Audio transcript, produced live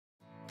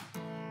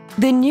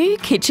The new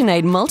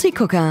KitchenAid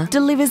multi-cooker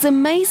delivers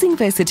amazing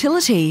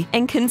versatility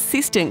and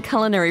consistent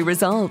culinary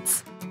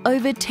results.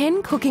 Over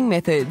 10 cooking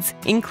methods,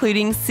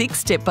 including 6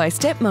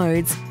 step-by-step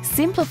modes,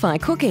 simplify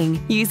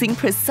cooking using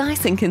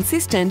precise and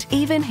consistent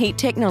even heat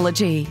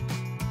technology.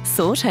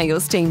 Sauté or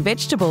steam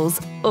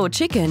vegetables or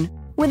chicken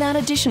without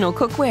additional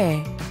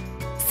cookware.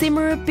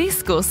 Simmer a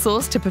bisque or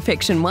sauce to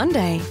perfection one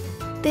day,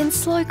 then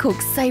slow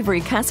cook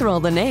savoury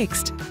casserole the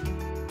next.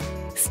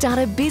 Start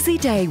a busy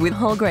day with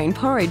whole grain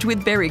porridge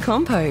with berry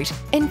compote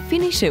and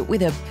finish it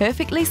with a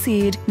perfectly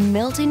seared,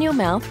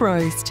 melt-in-your-mouth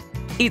roast.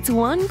 It's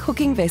one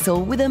cooking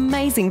vessel with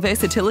amazing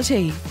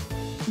versatility.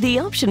 The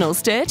optional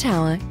stir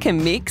tower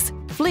can mix,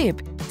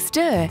 flip,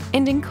 stir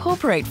and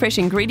incorporate fresh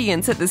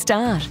ingredients at the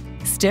start.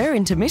 Stir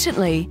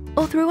intermittently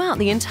or throughout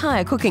the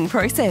entire cooking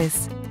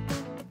process.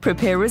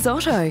 Prepare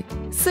risotto,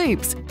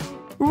 soups,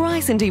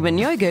 rice and even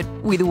yogurt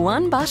with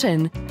one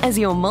button as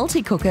your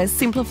multi-cooker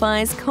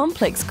simplifies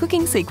complex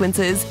cooking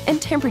sequences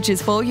and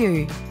temperatures for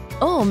you.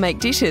 Or make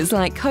dishes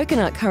like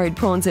coconut curried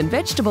prawns and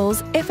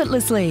vegetables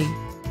effortlessly.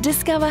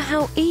 Discover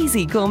how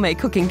easy gourmet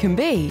cooking can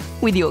be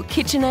with your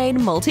KitchenAid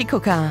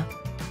multi-cooker.